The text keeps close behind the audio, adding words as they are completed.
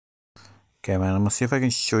Okay, man, I'm gonna see if I can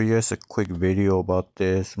show you guys a quick video about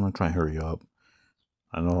this. I'm gonna try and hurry up.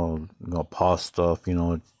 I know I'm gonna pause stuff,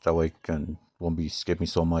 that way I won't be skipping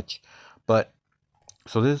so much. But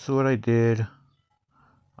so this is what I did.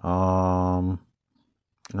 Um,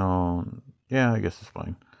 no, yeah, I guess it's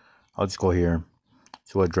fine. I'll just go here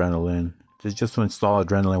to Adrenaline. This is just to install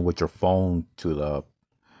Adrenaline with your phone to the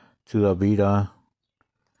Vita.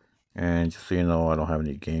 And just so you know, I don't have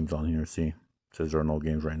any games on here. See, it says there are no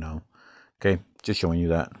games right now. Okay, just showing you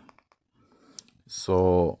that.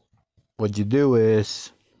 So what you do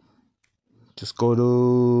is just go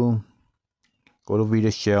to Vita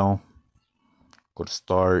Shell, go to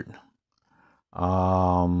Start.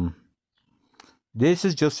 This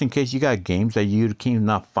is just in case you got games that you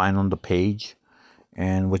cannot find on the page.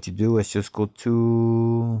 And what you do is just go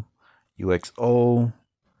to UXO.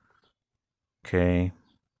 Okay,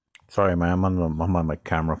 sorry, man, I'm on my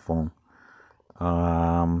camera phone.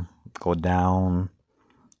 Go down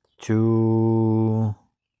to,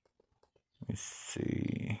 let me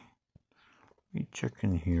see. Let me check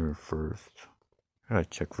in here first. I gotta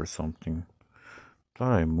check for something.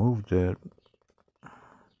 Thought I moved it.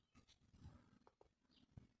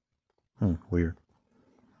 Weird.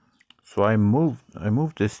 So I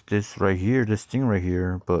moved this right here, this thing right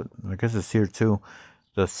here, but I guess it's here too.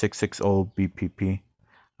 The 660 BPP.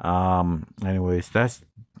 Anyways,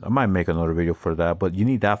 I might make another video for that, but you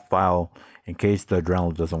need that file in case the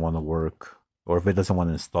Adrenaline doesn't want to work or if it doesn't want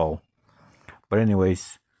to install. But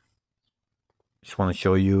anyways, just want to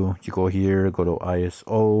show you. You go here, go to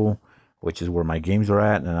ISO, which is where my games are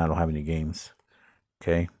at, and I don't have any games.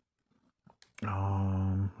 Okay.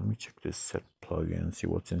 Let me check this set plugin, see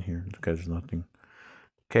what's in here. Okay, there's nothing.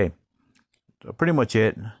 Okay, so pretty much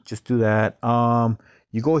it. Just do that.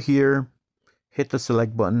 You go here, hit the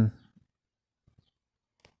select button,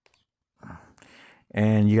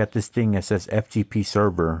 and you got this thing that says FTP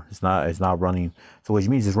server. It's not running. So which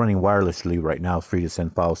means it's running wirelessly right now. It's free to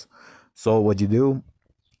send files. So what you do,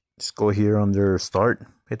 just go here under Start,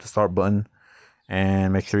 hit the Start button,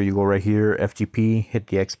 and make sure you go right here, FTP, hit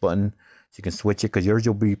the X button. So you can switch it because yours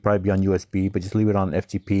will probably be on USB, but just leave it on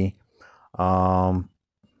FTP.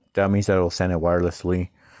 That means that it'll send it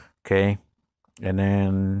wirelessly. Okay, and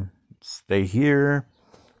then stay here,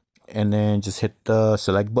 and then just hit the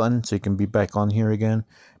select button so you can be back on here again.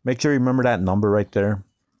 Make sure you remember that number right there.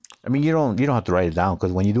 I mean, you don't have to write it down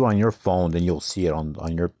because when you do it on your phone, then you'll see it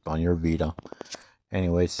on your Vita.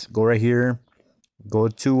 Anyways, go right here, go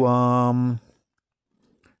to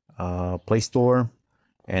Play Store,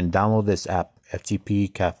 and download this app,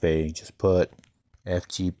 FTP Cafe. Just put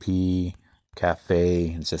FTP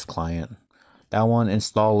Cafe and it says client. That one,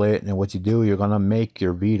 install it, and what you do, you're gonna make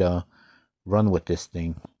your Vita run with this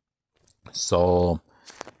thing. So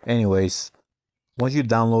anyways, once you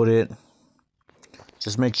download it,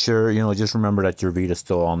 just make sure, just remember that your Vita's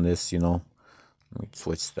still on this, Let me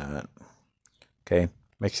switch that. Okay,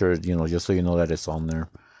 make sure, just so you know that it's on there.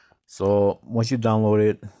 So once you download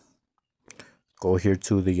it, go here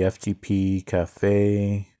to the FTP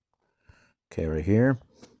Cafe. Okay, right here.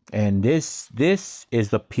 And this is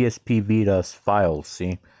the PSP Vita's files.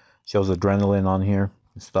 See, shows Adrenaline on here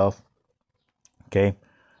and stuff. Okay,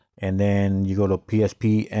 and then you go to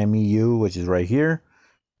PSP MEU, which is right here.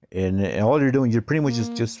 And all you're doing, you're pretty much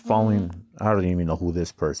just following. I don't even know who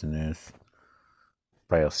this person is.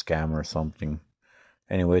 Probably a scammer or something.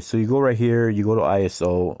 Anyway, so you go right here, you go to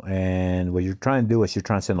ISO, and what you're trying to do is you're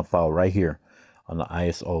trying to send a file right here on the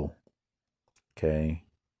ISO. Okay.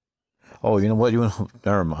 Oh, you know what?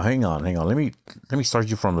 Never mind. Hang on. Let me start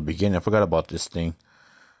you from the beginning. I forgot about this thing.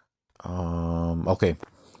 Okay.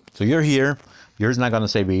 So you're here. Yours not gonna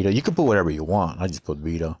say Vita. You can put whatever you want. I just put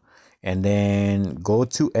Vita. And then go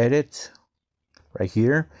to edit right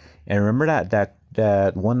here. And remember that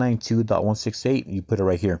 192.168, you put it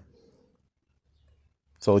right here.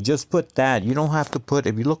 So just put that. You don't have to put,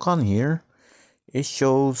 if you look on here, it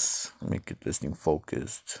shows, let me get this thing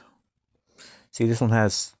focused. See, this one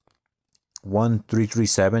has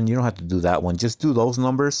 1337. You don't have to do that one. Just do those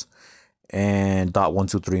numbers and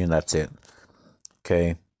 .123, and that's it.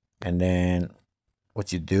 Okay. And then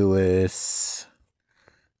what you do is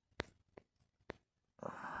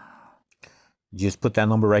you just put that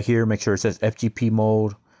number right here. Make sure it says FTP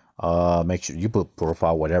mode. Make sure you put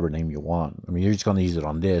profile, whatever name you want. I mean, you're just going to use it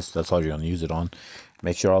on this. That's all you're going to use it on.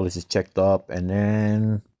 Make sure all this is checked up, and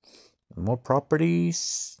then more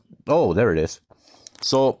properties. Oh, there it is.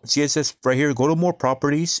 So see, it says right here, go to more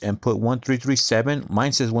properties and put 1337.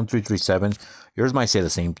 Mine says 1337. Yours might say the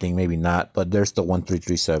same thing, maybe not, but there's the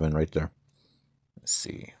 1337 right there. Let's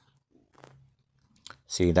see.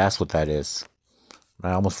 See, that's what that is.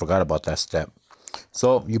 I almost forgot about that step.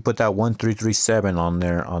 So you put that 1337 on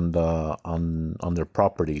there on the on their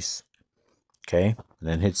properties. Okay, and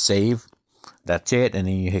then hit save. That's it, and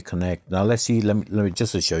then you hit connect. Now let's see. Let me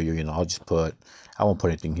just to show you. I'll just put. I won't put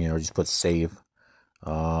anything here. I'll just put save.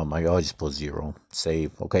 I'll just put 0.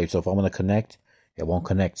 Save. Okay, so if I'm gonna connect, it won't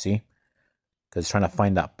connect. See, because it's trying to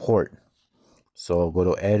find that port. So go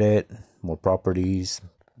to edit, more properties,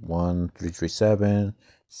 1337,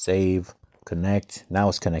 save, connect. Now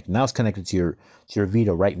it's connected. Now it's connected to your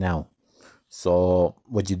Vita right now. So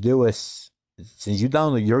what you do is, since you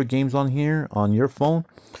download your games on here on your phone,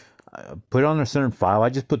 put it on a certain file. I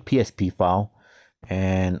just put PSP file,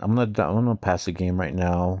 and I'm gonna pass the game right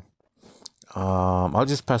now. I'll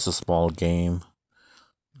just pass a small game.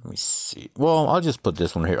 Let me see. Well, I'll just put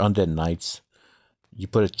this one here, Undead Nights. You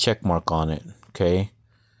put a check mark on it, okay?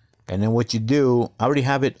 And then what you do, I already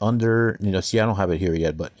have it under, see, I don't have it here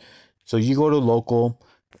yet, but so you go to local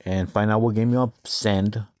and find out what game you want to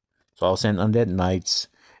send. So I'll send Undead Nights,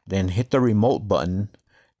 then hit the remote button.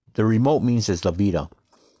 The remote means it's the Vita.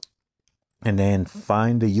 And then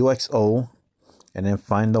find the UXO, and then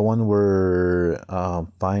find the one where,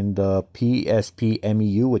 find the PSP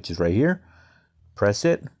MEU, which is right here. Press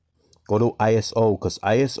it. Go to ISO, because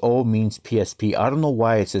ISO means PSP. I don't know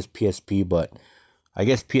why it says PSP, but I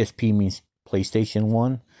guess PSP means PlayStation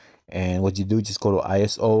 1. And what you do, just go to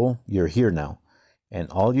ISO. You're here now. And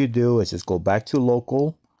all you do is just go back to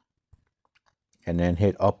local and then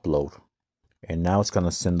hit upload. And now it's going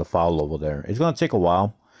to send the file over there. It's going to take a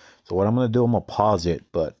while. So what I'm going to do, I'm going to pause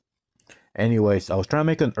it. But anyways, I was trying to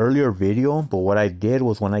make an earlier video, but what I did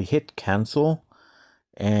was when I hit cancel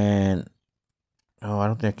and... Oh, I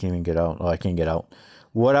don't think I can even get out. Oh, I can't get out.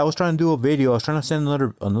 What I was trying to do a video, I was trying to send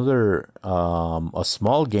another a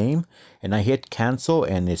small game, and I hit cancel,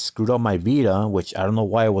 and it screwed up my Vita, which I don't know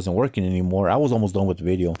why it wasn't working anymore. I was almost done with the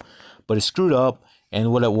video, but it screwed up.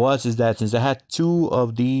 And what it was is that since I had 2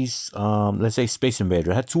 of these, let's say Space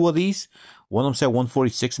Invader, I had 2 of these. One of them said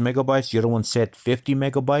 146 megabytes, the other one said 50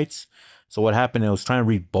 megabytes. So what happened? I was trying to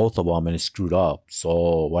read both of them, and it screwed up.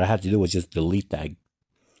 So what I had to do was just delete that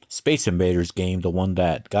Space Invaders game, the one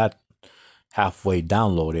that got halfway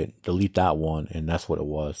downloaded, delete that one, and that's what it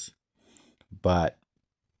was. But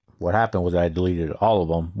what happened was I deleted all of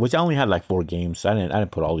them, which I only had like 4 games. I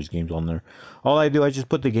didn't put all these games on there. All I do, I just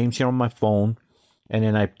put the games here on my phone, and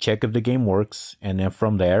then I check if the game works, and then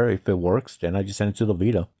from there, if it works, then I just send it to the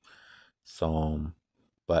Vita. So,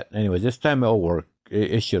 but anyways, this time it'll work.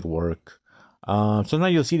 It should work.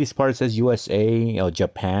 Sometimes you'll see these parts says USA or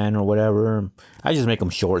Japan or whatever. I just make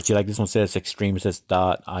them short. See, like this one says extreme, it says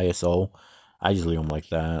 .iso. I just leave them like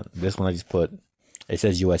that. This one I just put, it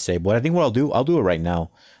says USA. But I think what I'll do it right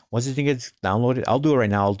now. Once this thing gets downloaded, I'll do it right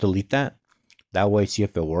now. I'll delete that. That way, see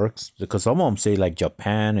if it works. Because some of them say like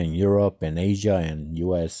Japan and Europe and Asia and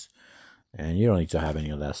US. And you don't need to have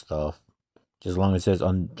any of that stuff. Just as long as it says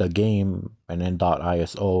on the game and then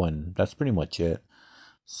 .iso, and that's pretty much it.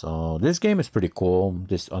 So this game is pretty cool,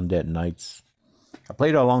 this Undead Nights. I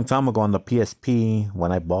played it a long time ago on the PSP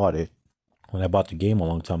when I bought it. When I bought the game a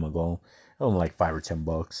long time ago. It was like $5 or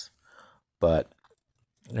 $10. But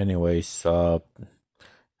anyways, I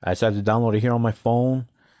decided to download it here on my phone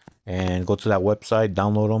and go to that website,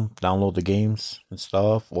 download them, download the games and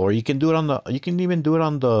stuff. Or you can do it you can even do it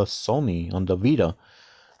on the Sony, on the Vita,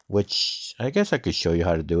 which I guess I could show you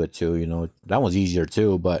how to do it too. That one's easier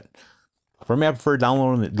too, but for me, I prefer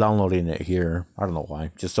downloading it here. I don't know why.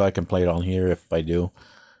 Just so I can play it on here if I do.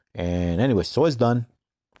 And anyway, so it's done.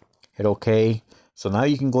 Hit OK. So now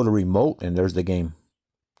you can go to remote, and there's the game.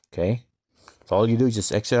 Okay. So all you do is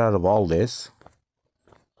just exit out of all this.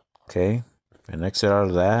 Okay. And exit out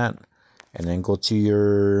of that. And then go to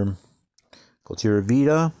your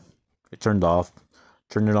Vita. It turned off.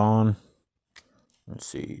 Turn it on. Let's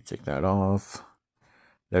see. Take that off.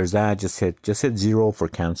 There's that. Just hit 0 for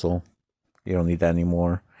cancel. You don't need that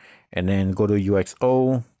anymore. And then go to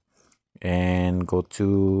UXO and go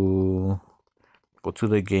to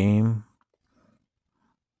the game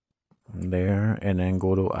there, and then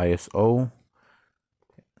go to ISO,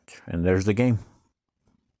 and there's the game.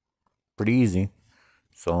 Pretty easy.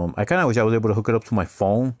 So I kind of wish I was able to hook it up to my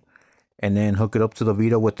phone and then hook it up to the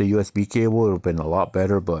Vita with the USB cable. It would have been a lot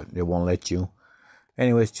better, but it won't let you.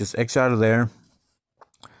 Anyways, just exit out of there.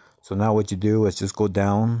 So now what you do is just go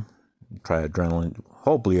down. Try Adrenaline.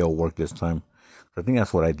 Hopefully it'll work this time. I think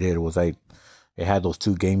that's what I did. Was it had those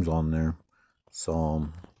 2 games on there. So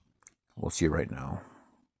we'll see right now.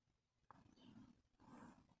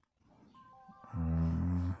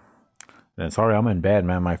 And sorry, I'm in bed,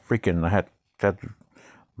 man. I had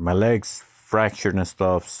my legs fractured and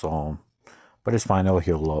stuff. So but it's fine, it'll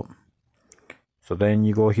heal up. So then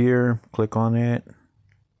you go here, click on it,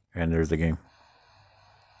 and there's the game.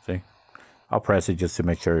 See, I'll press it just to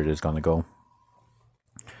make sure it is gonna go.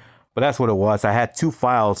 But that's what it was. I had 2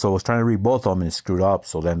 files, so I was trying to read both of them and it screwed up.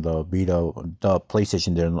 So then the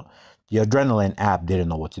PlayStation didn't, the Adrenaline app didn't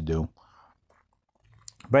know what to do.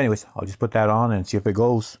 But anyways, I'll just put that on and see if it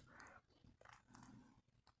goes.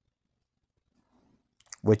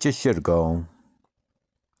 Which it should go.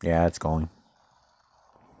 Yeah, it's going.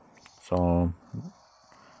 So,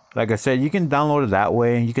 like I said, you can download it that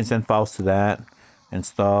way. You can send files to that and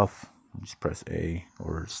stuff. Just press A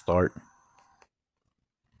or start.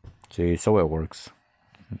 See, so it works.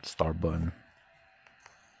 Start button.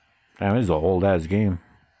 Damn, this is a old ass game.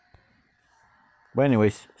 But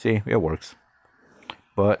anyways, see, it works.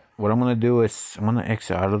 But what I'm gonna do is I'm gonna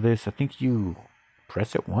exit out of this. I think you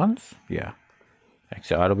press it once. Yeah.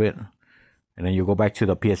 Exit out of it. And then you go back to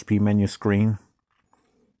the PSP menu screen.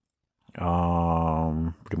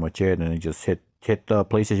 Pretty much it. And then just hit the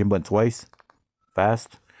PlayStation button twice.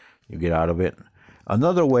 Fast. You get out of it.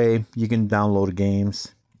 Another way you can download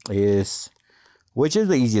games is, which is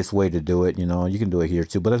the easiest way to do it, you know, you can do it here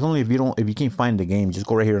too, but that's only if you can't find the game. Just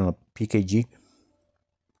go right here on the PKG,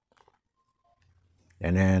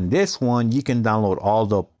 and then this one you can download all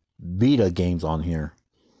the Vita games on here.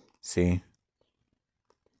 See,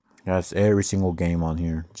 that's every single game on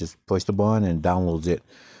here. Just push the button and downloads it.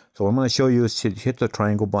 So what I'm going to show you is hit the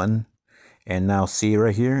triangle button, and now see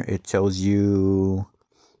right here it tells you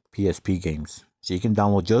PSP games. So you can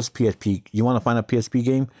download just PSP. You want to find a PSP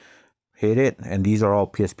game, hit it, and these are all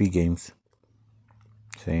PSP games.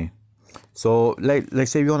 See, so like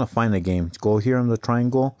say you want to find a game, go here on the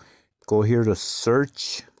triangle, go here to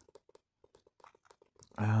search,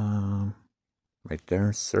 right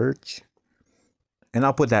there, search, and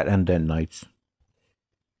I'll put that Undead Nights.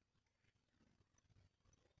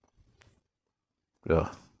 Ugh,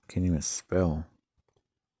 can't even spell.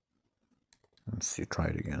 Let's see, try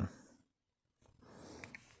it again.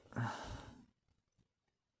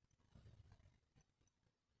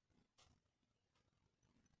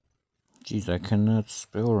 Jeez, I cannot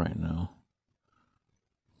spell right now.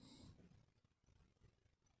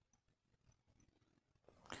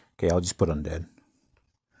 Okay, I'll just put Undead.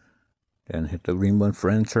 Then hit the green button for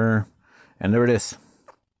enter. And there it is.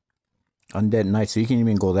 Undead Nights. So you can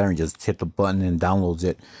even go there and just hit the button and downloads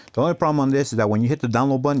it. The only problem on this is that when you hit the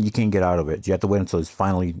download button, you can't get out of it. You have to wait until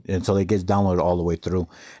until it gets downloaded all the way through.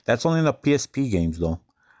 That's only in the PSP games though.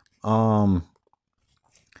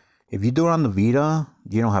 If you do it on the Vita,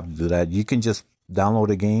 you don't have to do that. You can just download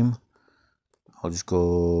a game. I'll just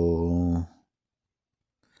go.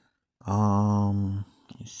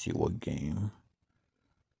 Let's see what game.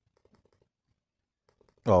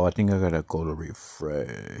 Oh, I think I gotta go to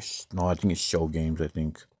refresh. No, I think it's show games. I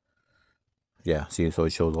think. Yeah, see, so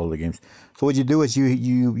it shows all the games. So what you do is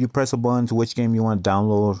you press a button to which game you want to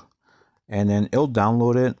download, and then it'll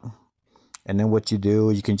download it. And then what you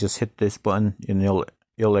do, you can just hit this button, and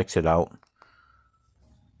it'll exit out.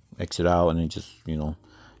 Exit out, and then just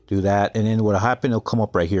do that. And then what'll happen? It'll come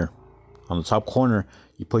up right here on the top corner.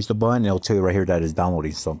 You push the button, it'll tell you right here that it's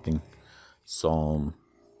downloading something. So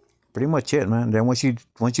pretty much it, man. Then once you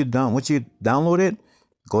download it,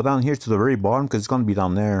 go down here to the very bottom because it's gonna be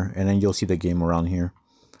down there, and then you'll see the game around here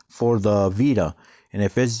for the Vita. And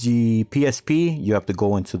if it's the PSP, you have to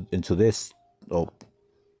go into this. Oh,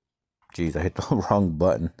 jeez, I hit the wrong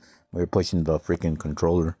button. We're pushing the freaking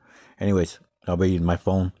controller. Anyways, I'll be using my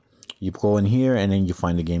phone. You go in here, and then you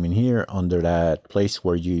find the game in here under that place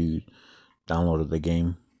where you downloaded the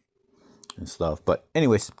game and stuff. But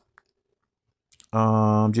anyways,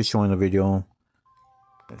 just showing the video.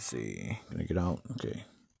 Let's see, gonna get out. Okay.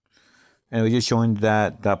 Anyway, just showing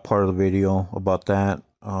that part of the video about that.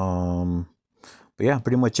 But yeah,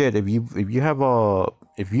 pretty much it. If you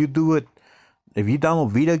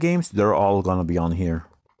download Vita games, they're all gonna be on here.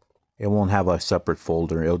 It won't have a separate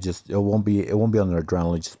folder. It won't be under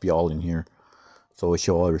Adrenaline. It'll just be all in here. So it'll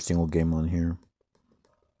show every single game on here.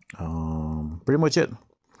 Pretty much it.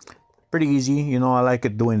 Pretty easy. I like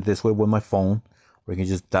it doing it this way with my phone, where you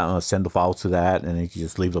can just send the file to that, and you can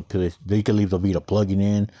just leave the Vita plugging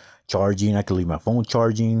in, charging. I could leave my phone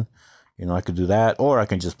charging. I could do that, or I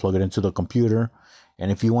can just plug it into the computer.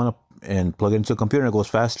 And if you want to plug it into the computer, it goes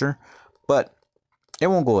faster, but it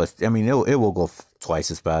won't go it will go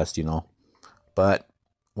twice as fast, But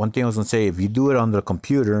one thing I was gonna say, if you do it on the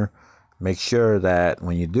computer, make sure that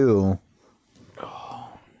when you do,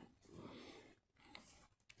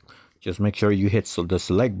 just make sure you hit the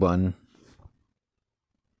select button.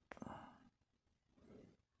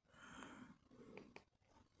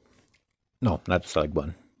 No, not the select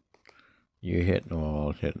button. You hit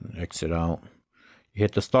exit out. You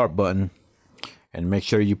hit the start button and make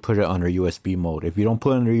sure you put it under USB mode. If you don't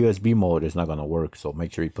put it under USB mode, it's not gonna work. So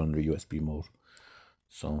make sure you put it under USB mode.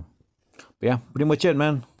 So, but yeah, pretty much it,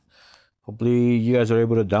 man. Hopefully you guys are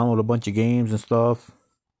able to download a bunch of games and stuff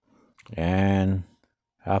and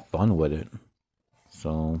have fun with it.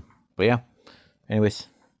 So, but yeah. Anyways,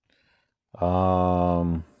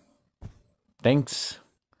 thanks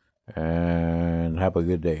and have a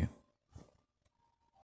good day.